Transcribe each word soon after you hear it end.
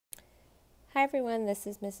Hi everyone, this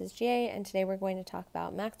is Mrs. J, and today we're going to talk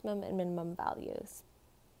about maximum and minimum values.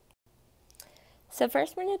 So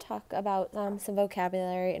first we're going to talk about some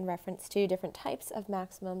vocabulary in reference to different types of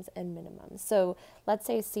maximums and minimums. So let's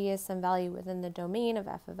say C is some value within the domain of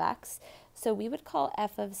f of x. So we would call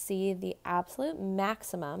f of c the absolute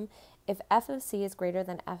maximum if f of c is greater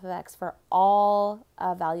than f of x for all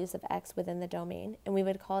values of x within the domain. And we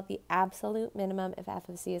would call it the absolute minimum if f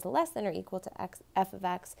of c is less than or equal to f of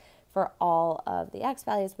x for all of the x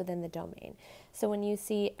values within the domain. So when you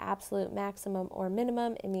see absolute maximum or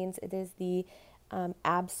minimum, it means it is the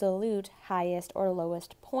absolute highest or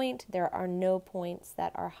lowest point. There are no points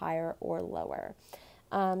that are higher or lower.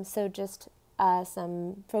 So just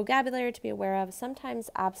some vocabulary to be aware of. Sometimes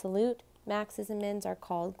absolute maxes and mins are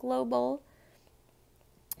called global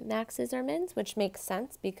maxes or mins, which makes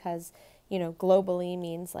sense because, globally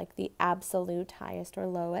means like the absolute highest or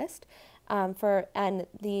lowest. And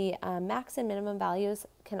the max and minimum values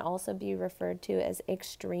can also be referred to as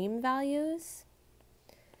extreme values.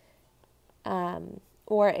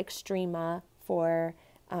 Or extrema for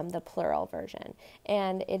the plural version.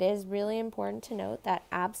 And it is really important to note that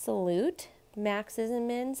absolute maxes and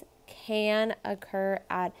mins can occur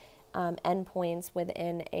at endpoints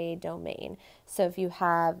within a domain. So if you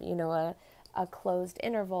have, a closed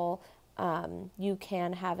interval, you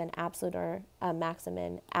can have an absolute or a max and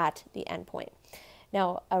min at the endpoint.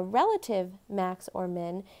 Now, a relative max or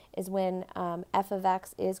min is when f of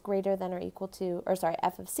x is greater than or equal to,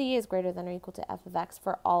 f of c is greater than or equal to f of x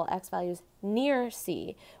for all x values near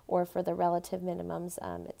c, or for the relative minimums,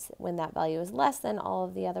 it's when that value is less than all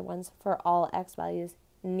of the other ones for all x values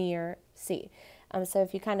near c. So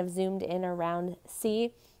if you kind of zoomed in around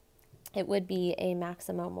c, it would be a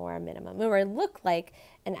maximum or a minimum. It would look like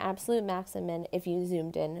an absolute max and min if you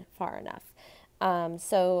zoomed in far enough.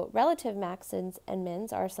 So relative maxes and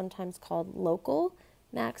mins are sometimes called local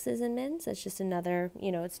maxes and mins. It's just another,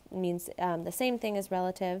 it means the same thing as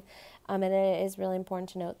relative. And it is really important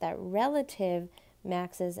to note that relative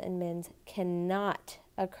maxes and mins cannot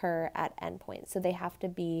occur at endpoints. So they have to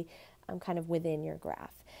be kind of within your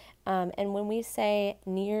graph. And when we say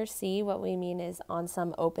near C, what we mean is on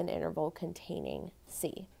some open interval containing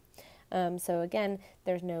C. So again,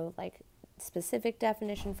 there's no specific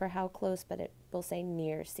definition for how close, but it will say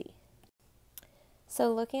near C.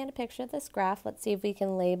 So looking at a picture of this graph, let's see if we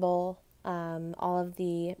can label all of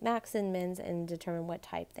the max and mins and determine what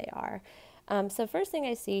type they are. So first thing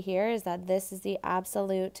I see here is that this is the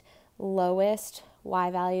absolute lowest y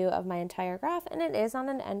value of my entire graph, and it is on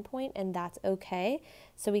an endpoint, and that's okay.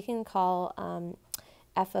 So we can call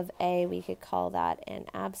f of a, we could call that an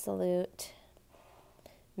absolute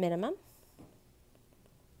minimum.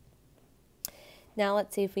 Now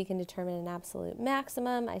let's see if we can determine an absolute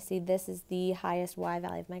maximum. I see this is the highest y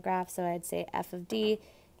value of my graph, so I'd say f of d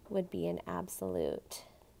would be an absolute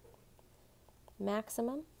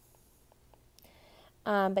maximum.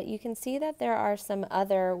 But you can see that there are some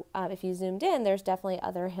other, if you zoomed in, there's definitely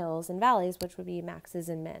other hills and valleys, which would be maxes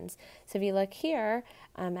and mins. So if you look here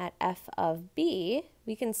at f of b,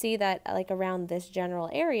 we can see that around this general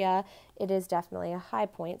area, it is definitely a high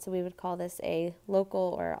point. So we would call this a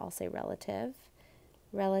local, or I'll say relative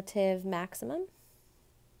maximum.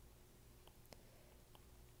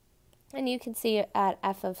 And you can see at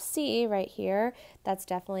f of c right here, that's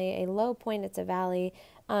definitely a low point, it's a valley,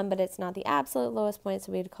 but it's not the absolute lowest point,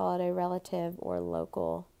 so we'd call it a relative or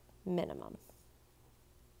local minimum.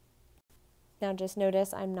 Now just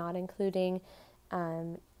notice I'm not including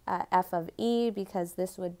f of e because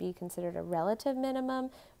this would be considered a relative minimum.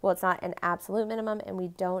 Well, it's not an absolute minimum, and we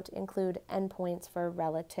don't include endpoints for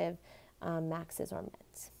relative maxes or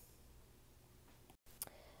mins.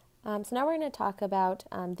 So now we're going to talk about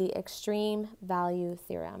the extreme value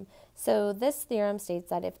theorem. So this theorem states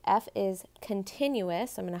that if f is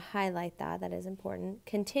continuous, I'm going to highlight that, that is important,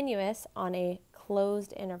 continuous on a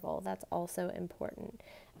closed interval, that's also important,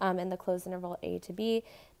 in the closed interval a to b,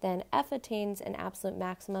 then f attains an absolute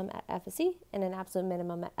maximum at f of c and an absolute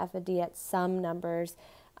minimum at f of d at some numbers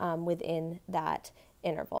within that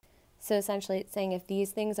interval. So essentially it's saying if these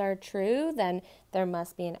things are true, then there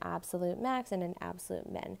must be an absolute max and an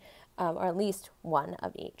absolute min, or at least one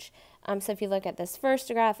of each. So if you look at this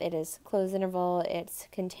first graph, it is closed interval, it's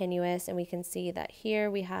continuous, and we can see that here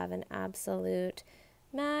we have an absolute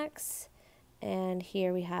max, and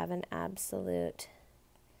here we have an absolute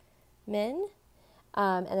min.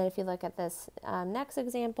 And then if you look at this next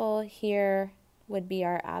example, here would be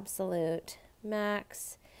our absolute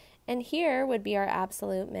max, and here would be our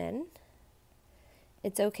absolute min.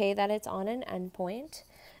 It's okay that it's on an endpoint.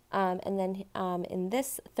 And then in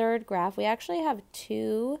this third graph, we actually have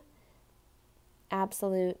two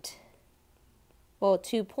absolute, well,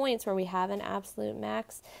 2 points where we have an absolute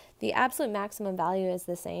max, the absolute maximum value is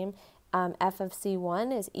the same. F of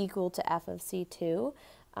C1 is equal to F of C2.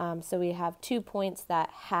 So we have 2 points that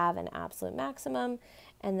have an absolute maximum,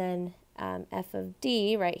 and then F of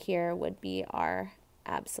D right here would be our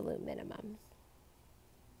absolute minimum.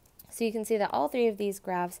 So you can see that all 3 of these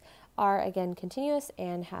graphs are, again, continuous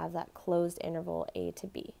and have that closed interval A to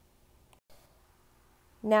B.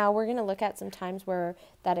 Now we're going to look at some times where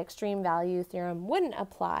that extreme value theorem wouldn't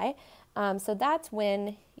apply. So that's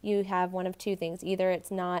when you have one of 2 things. Either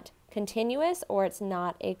it's not continuous or it's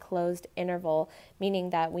not a closed interval,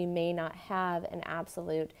 meaning that we may not have an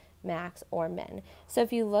absolute max or min. So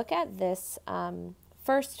if you look at this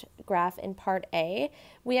first graph in part A,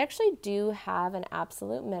 we actually do have an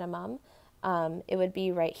absolute minimum. It would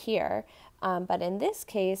be right here. But in this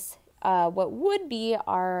case, what would be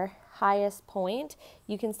our highest point,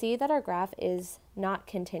 you can see that our graph is not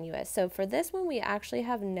continuous. So for this one, we actually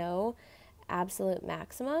have no absolute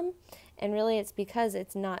maximum, and really it's because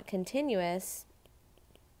it's not continuous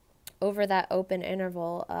over that open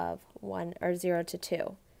interval of 1 or 0 to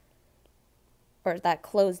 2, or that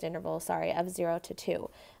closed interval, sorry, of 0 to 2.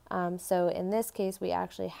 So in this case, we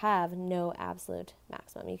actually have no absolute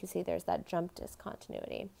maximum. You can see there's that jump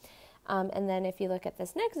discontinuity. And then if you look at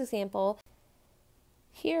this next example,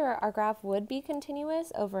 here our graph would be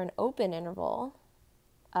continuous over an open interval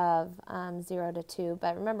of 0 to 2,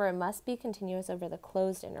 but remember it must be continuous over the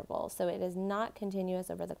closed interval. So it is not continuous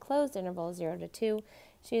over the closed interval 0 to 2.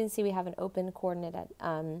 So you can see we have an open coordinate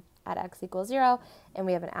at x equals 0, and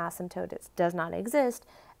we have an asymptote that does not exist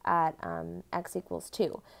at x equals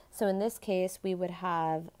 2. So in this case, we would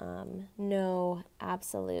have no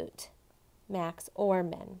absolute max or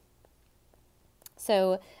min.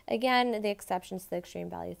 So again, the exceptions to the extreme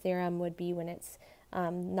value theorem would be when it's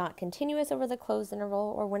not continuous over the closed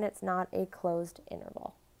interval or when it's not a closed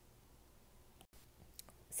interval.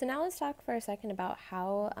 So now let's talk for a second about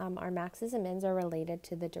how our maxes and mins are related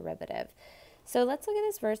to the derivative. So let's look at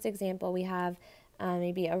this first example. We have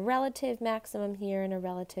maybe a relative maximum here and a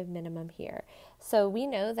relative minimum here. So we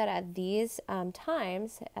know that at these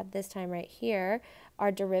times, at this time right here,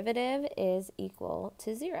 our derivative is equal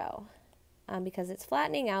to 0. Because it's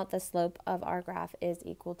flattening out, the slope of our graph is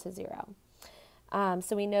equal to 0.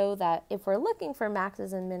 So we know that if we're looking for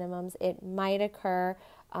maxes and minimums, it might occur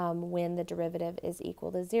when the derivative is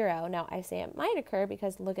equal to 0. Now, I say it might occur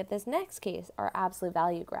because look at this next case, our absolute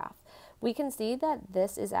value graph. We can see that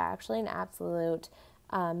this is actually an absolute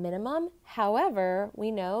minimum. However,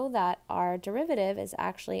 we know that our derivative is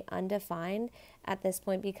actually undefined at this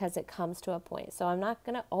point because it comes to a point. So I'm not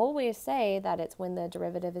going to always say that it's when the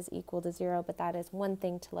derivative is equal to 0, but that is one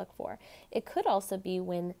thing to look for. It could also be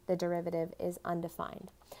when the derivative is undefined.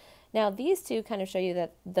 Now these two kind of show you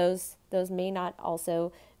that those may not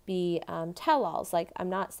also be tell-alls. Like I'm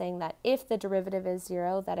not saying that if the derivative is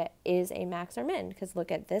 0 that it is a max or min, because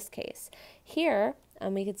look at this case. Here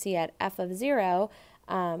we could see at f of 0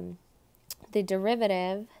 the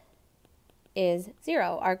derivative is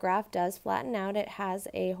 0. Our graph does flatten out. It has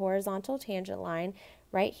a horizontal tangent line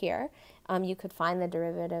right here. You could find the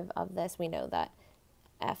derivative of this. We know that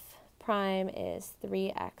f prime is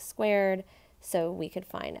 3x squared, so we could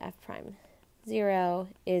find f prime 0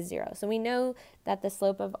 is 0. So we know that the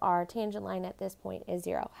slope of our tangent line at this point is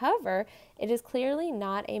 0. However, it is clearly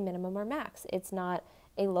not a minimum or max. It's not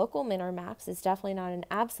a local min or max. It's definitely not an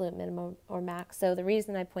absolute minimum or max. So the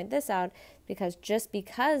reason I point this out, because just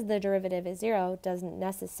because the derivative is 0 doesn't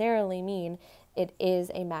necessarily mean it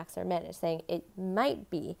is a max or min. It's saying it might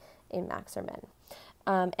be a max or min.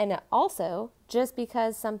 And also, just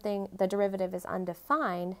because the derivative is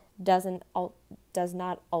undefined does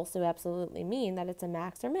not also absolutely mean that it's a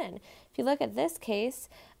max or min. If you look at this case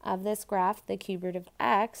of this graph, the cube root of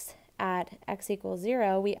x at x equals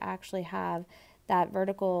 0, we actually have that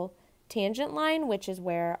vertical tangent line, which is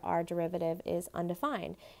where our derivative is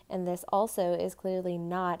undefined. And this also is clearly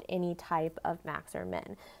not any type of max or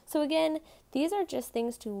min. So again, these are just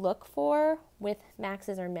things to look for with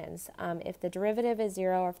maxes or mins. If the derivative is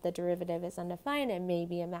 0 or if the derivative is undefined, it may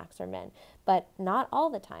be a max or min, but not all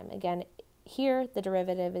the time. Again, here the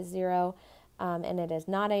derivative is 0 and it is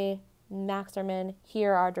not a max or min.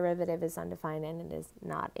 Here our derivative is undefined and it is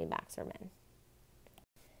not a max or min.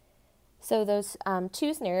 So those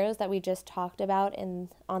two scenarios that we just talked about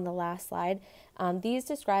on the last slide, these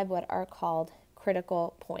describe what are called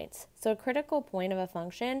critical points. So a critical point of a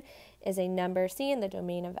function is a number c in the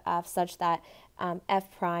domain of f such that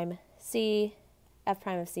f prime of c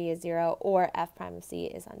is 0 or f prime of c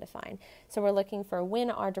is undefined. So we're looking for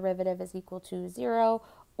when our derivative is equal to 0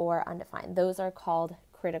 or undefined. Those are called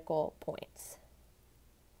critical points.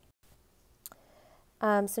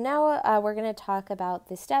 So now we're going to talk about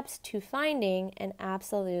the steps to finding an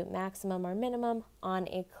absolute maximum or minimum on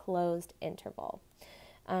a closed interval.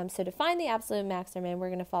 So to find the absolute maximum, we're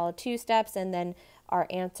going to follow 2 steps, and then our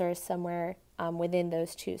answer is somewhere within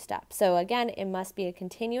those 2 steps. So again, it must be a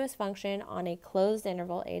continuous function on a closed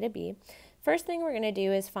interval a to b. First thing we're going to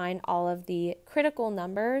do is find all of the critical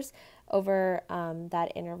numbers over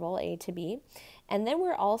that interval a to b. And then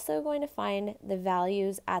we're also going to find the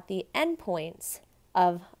values at the endpoints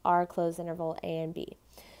of our closed interval a and b.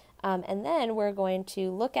 And then we're going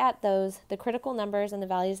to look at the critical numbers and the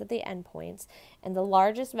values at the endpoints. And the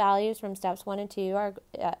largest values from steps 1 and 2 are,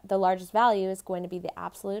 the largest value is going to be the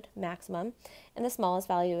absolute maximum, and the smallest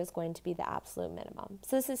value is going to be the absolute minimum.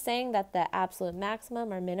 So this is saying that the absolute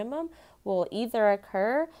maximum or minimum will either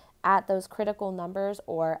occur at those critical numbers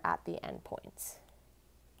or at the endpoints.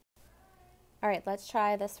 All right, let's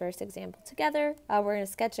try this first example together. We're going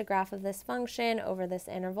to sketch a graph of this function over this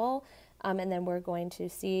interval, and then we're going to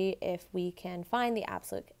see if we can find the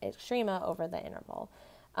absolute extrema over the interval.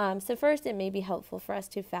 So first, it may be helpful for us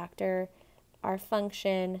to factor our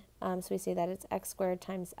function. So we see that it's x squared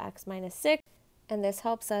times x minus 6, and this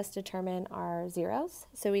helps us determine our zeros.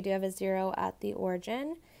 So we do have a 0 at the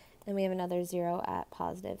origin, and we have another 0 at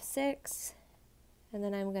positive 6. And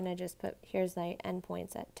then I'm going to just put, here's the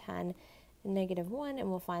endpoints at 10 and negative 1, and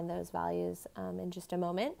we'll find those values in just a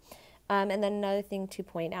moment. And then another thing to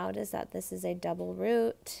point out is that this is a double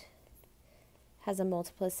root, has a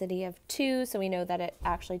multiplicity of 2, so we know that it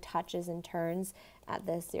actually touches and turns at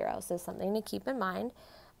this 0. So something to keep in mind.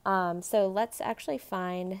 So let's actually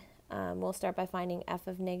find, we'll start by finding f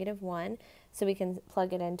of negative 1. So we can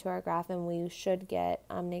plug it into our graph, and we should get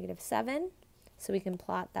negative 7. So we can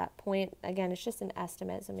plot that point. Again, it's just an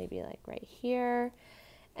estimate, so maybe like right here.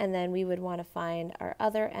 And then we would want to find our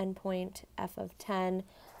other endpoint, f of 10,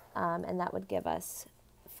 and that would give us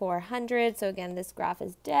 400. So again, this graph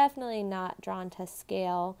is definitely not drawn to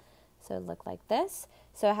scale, so it look like this.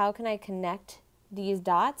 So how can I connect these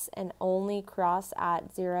dots and only cross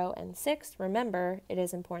at 0 and 6? Remember, it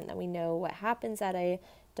is important that we know what happens at a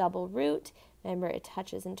double root. Remember, it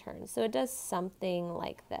touches and turns. So it does something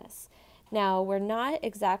like this. Now, we're not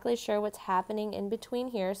exactly sure what's happening in between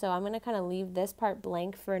here, so I'm going to kind of leave this part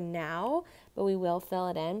blank for now, but we will fill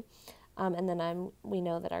it in. And then we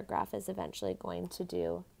know that our graph is eventually going to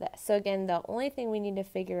do this. So again, the only thing we need to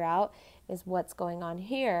figure out is what's going on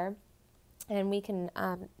here, and we can,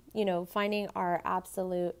 finding our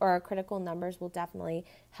absolute or our critical numbers will definitely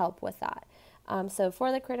help with that. So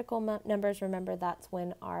for the critical numbers, remember that's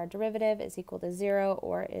when our derivative is equal to 0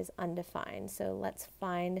 or is undefined. So let's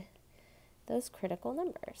find those critical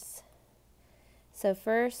numbers. So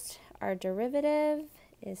first, our derivative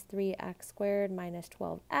is 3x squared minus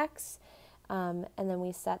 12x, and then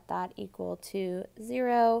we set that equal to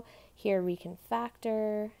 0. Here we can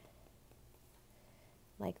factor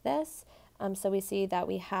like this. So we see that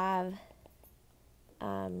we have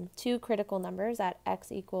 2 critical numbers at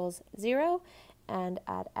x equals 0 and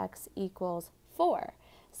at x equals 4.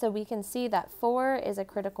 So we can see that 4 is a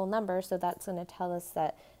critical number, so that's going to tell us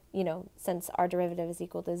that since our derivative is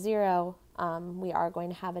equal to 0, we are going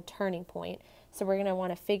to have a turning point. So we're going to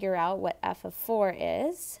want to figure out what f of 4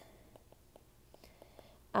 is.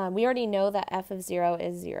 We already know that f of 0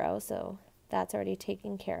 is 0, so that's already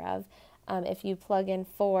taken care of. If you plug in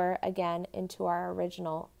 4 again into our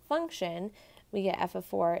original function, we get f of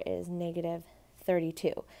 4 is negative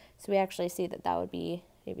 32. So we actually see that that would be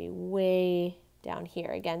maybe way down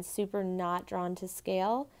here. Again, super not drawn to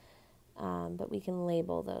scale. But we can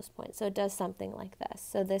label those points. So it does something like this.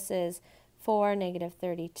 So this is 4, negative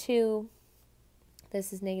 32.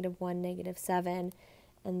 This is negative 1, negative 7.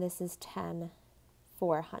 And this is 10,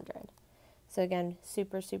 400. So again,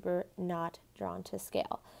 super, super not drawn to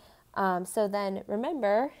scale. So then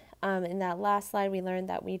remember, in that last slide, we learned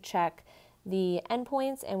that we check the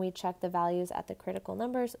endpoints and we check the values at the critical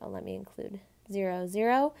numbers. Oh, let me include 0,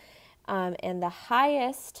 0. And the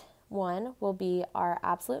highest one will be our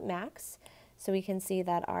absolute max. So we can see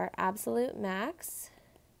that our absolute max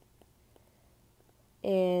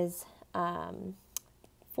is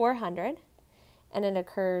 400, and it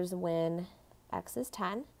occurs when x is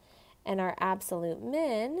 10. And our absolute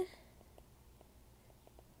min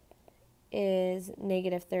is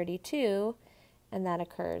negative 32, and that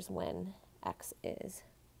occurs when x is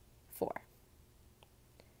 4.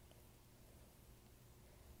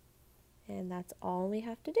 And that's all we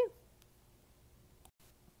have to do.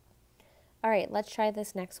 All right, let's try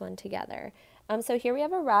this next one together. So here we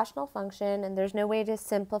have a rational function, and there's no way to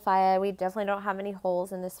simplify it. We definitely don't have any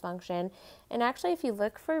holes in this function. And actually, if you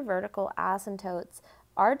look for vertical asymptotes,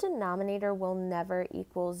 our denominator will never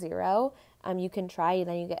equal 0. You can try,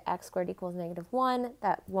 then you get x squared equals -1.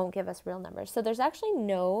 That won't give us real numbers. So there's actually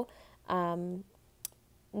no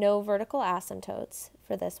vertical asymptotes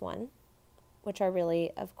for this one, which are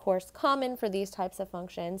really, of course, common for these types of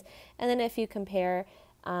functions. And then if you compare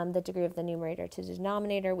the degree of the numerator to the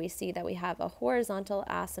denominator, we see that we have a horizontal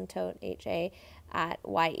asymptote, HA, at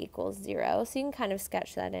y equals 0. So you can kind of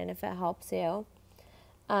sketch that in if it helps you.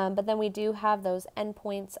 But then we do have those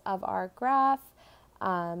endpoints of our graph.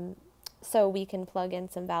 So we can plug in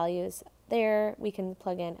some values there. We can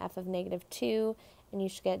plug in f of -2, and you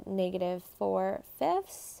should get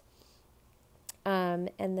 -4/5.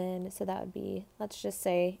 And then, so that would be, let's just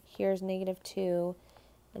say, here's -2,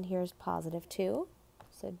 and here's +2.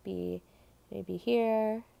 So it'd be maybe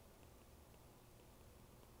here.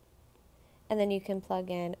 And then you can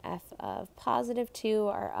plug in f of +2,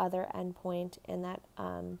 our other endpoint, and that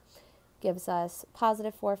gives us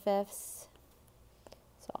 +4/5.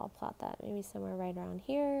 So I'll plot that maybe somewhere right around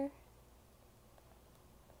here.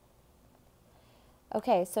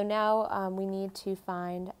 Okay, so now we need to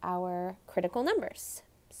find our critical numbers.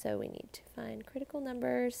 So we need to find critical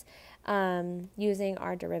numbers using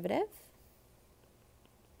our derivative.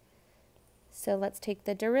 So let's take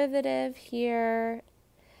the derivative here.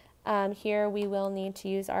 Here we will need to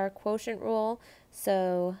use our quotient rule.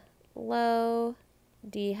 So low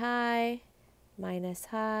d high minus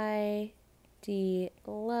high d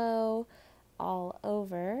low all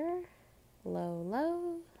over low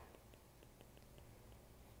low.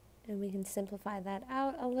 And we can simplify that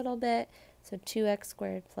out a little bit. So 2x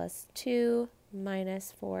squared plus 2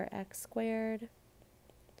 minus 4x squared.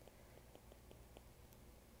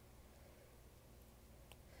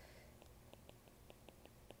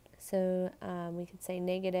 So we could say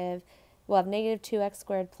we'll have -2x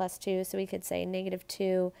squared plus 2, so we could say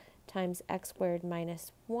 -2 times x squared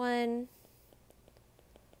minus 1,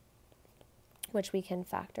 which we can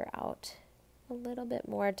factor out a little bit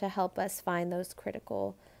more to help us find those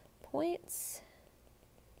critical points.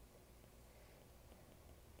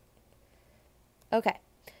 Okay,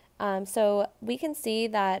 so we can see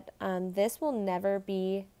that this will never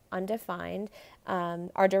be undefined.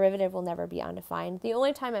 Our derivative will never be undefined. The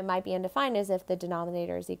only time it might be undefined is if the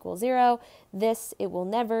denominator is equal 0. This, it will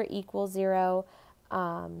never equal 0,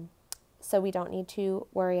 so we don't need to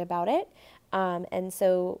worry about it. And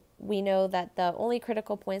so we know that the only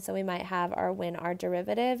critical points that we might have are when our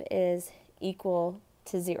derivative is equal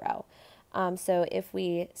to 0. So if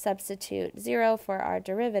we substitute 0 for our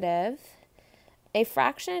derivative, a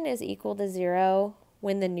fraction is equal to 0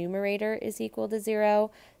 when the numerator is equal to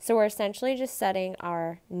 0. So we're essentially just setting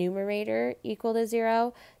our numerator equal to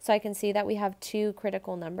 0. So I can see that we have two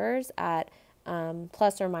critical numbers at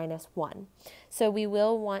plus or minus 1. So we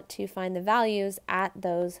will want to find the values at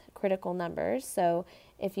those critical numbers. So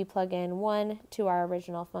if you plug in 1 to our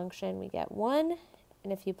original function, we get 1.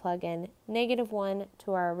 And if you plug in -1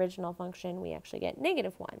 to our original function, we actually get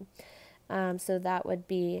 -1. So that would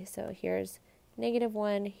be, so here's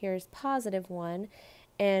 -1, here's +1,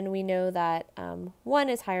 and we know that 1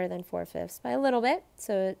 is higher than 4/5 by a little bit,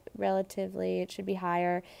 so relatively it should be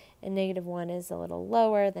higher, and -1 is a little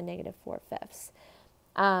lower than -4/5.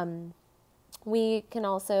 We can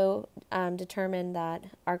also determine that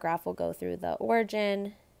our graph will go through the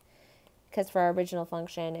origin, because for our original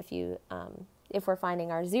function, if we're finding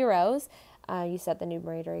our zeros, you set the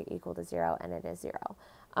numerator equal to 0, and it is 0.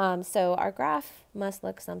 So our graph must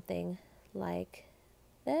look something like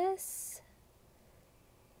this.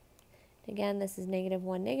 Again, this is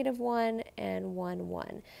 -1, -1, and 1,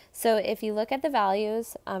 1. So if you look at the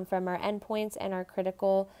values from our endpoints and our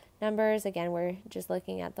critical numbers, again, we're just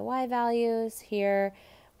looking at the y values here,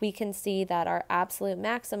 we can see that our absolute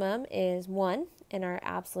maximum is 1, and our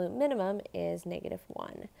absolute minimum is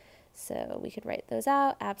 -1. So we could write those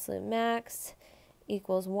out. Absolute max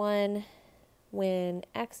equals 1 when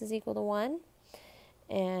x is equal to 1,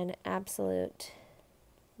 and absolute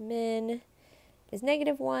min is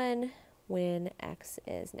 -1 when x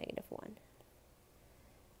is -1.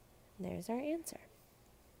 And there's our answer.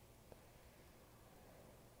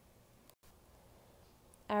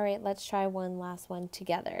 All right, let's try one last one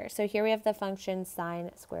together. So here we have the function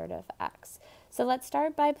sine squared of x. So let's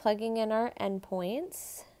start by plugging in our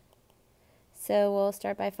endpoints. So we'll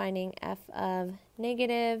start by finding f of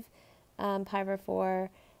 -pi/4.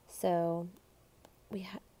 So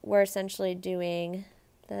we're essentially doing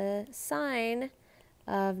the sine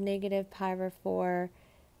of -pi/4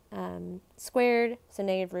 squared. So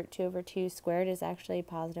negative root 2 over 2 squared is actually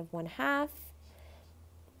positive 1/2.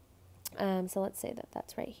 So let's say that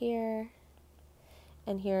that's right here.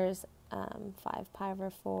 And here's 5 pi over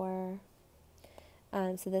 4.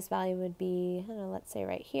 So this value would be, I don't know, let's say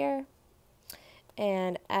right here.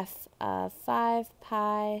 And f of 5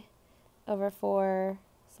 pi over 4.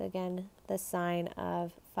 So again, the sine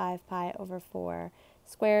of 5 pi over 4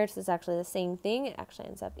 squared. So it's actually the same thing. It actually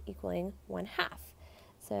ends up equaling 1/2.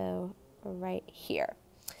 So right here.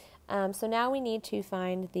 So now we need to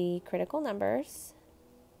find the critical numbers,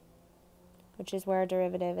 which is where our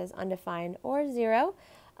derivative is undefined or 0.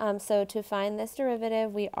 So to find this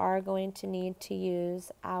derivative, we are going to need to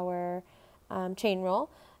use our chain rule.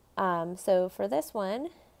 So for this one,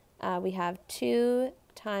 we have 2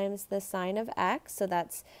 times the sine of x, so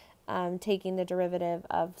that's taking the derivative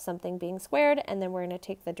of something being squared, and then we're going to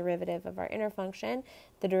take the derivative of our inner function.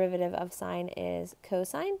 The derivative of sine is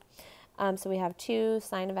cosine. So we have 2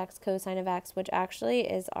 sine of x cosine of x, which actually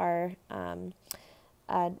is our,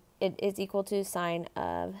 it is equal to sine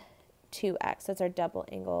of 2x. That's our double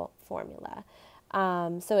angle formula.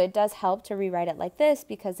 So it does help to rewrite it like this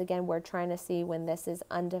because, again, we're trying to see when this is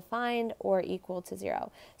undefined or equal to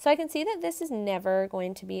 0. So I can see that this is never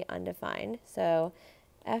going to be undefined. So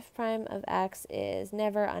f prime of x is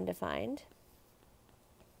never undefined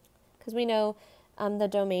because we know the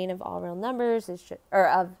domain of all real numbers is, or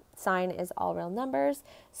of sine is all real numbers.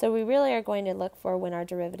 So we really are going to look for when our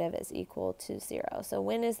derivative is equal to 0. So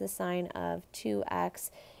when is the sine of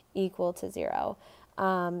 2x equal to 0?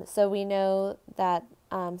 So we know that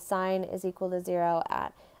sine is equal to 0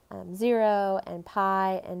 at 0 and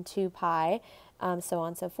pi and 2 pi, so on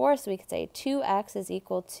and so forth. So we could say 2x is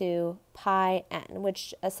equal to pi n,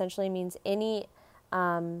 which essentially means any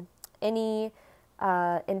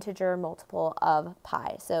integer multiple of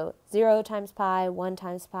pi. So 0 times pi, 1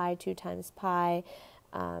 times pi, 2 times pi,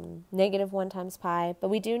 negative 1 times pi. But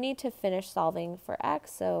we do need to finish solving for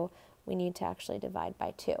x, so we need to actually divide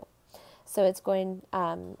by 2. So it's going,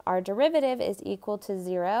 our derivative is equal to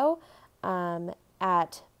 0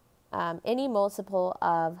 at any multiple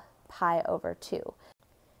of pi over 2.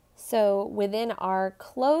 So within our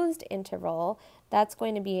closed interval, that's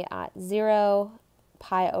going to be at 0,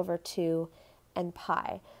 pi over 2, and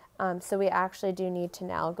pi. So we actually do need to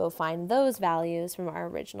now go find those values from our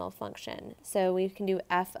original function. So we can do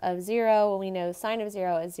f of 0. Well, we know sine of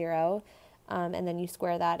 0 is 0, and then you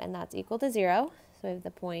square that, and that's equal to 0. So we have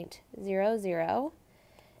the point 0, 0.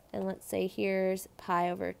 And let's say here's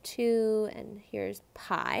pi over 2, and here's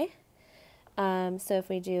pi. So if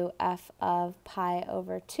we do f of pi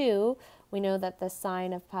over 2, we know that the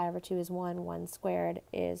sine of pi over 2 is 1. 1 squared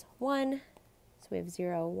is 1. So we have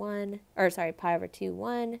 0, 1, or sorry, pi over 2,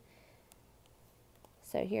 1.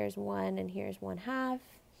 So here's 1 and here's 1/2.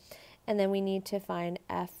 And then we need to find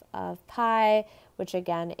f of pi, which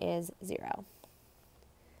again is 0.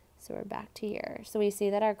 So we're back to here. So we see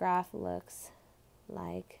that our graph looks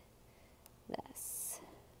like this.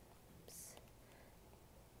 Oops.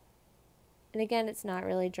 And again, it's not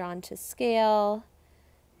really drawn to scale,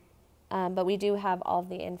 but we do have all of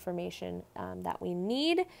the information that we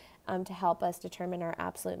need to help us determine our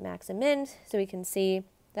absolute max and min. So we can see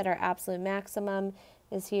that our absolute maximum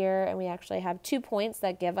is here, and we actually have 2 points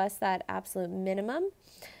that give us that absolute minimum.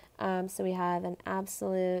 So we have an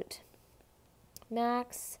absolute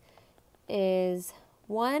max is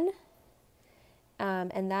 1,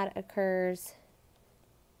 and that occurs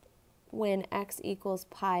when x equals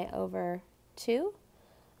pi over 2.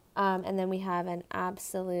 And then we have an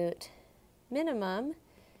absolute minimum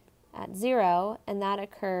at 0, and that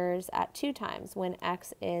occurs at 2 times when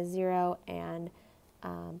x is 0 and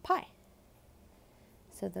pi.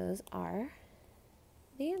 So those are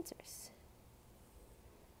the answers.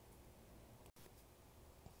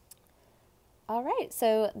 All right,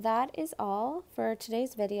 so that is all for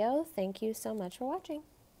today's video. Thank you so much for watching.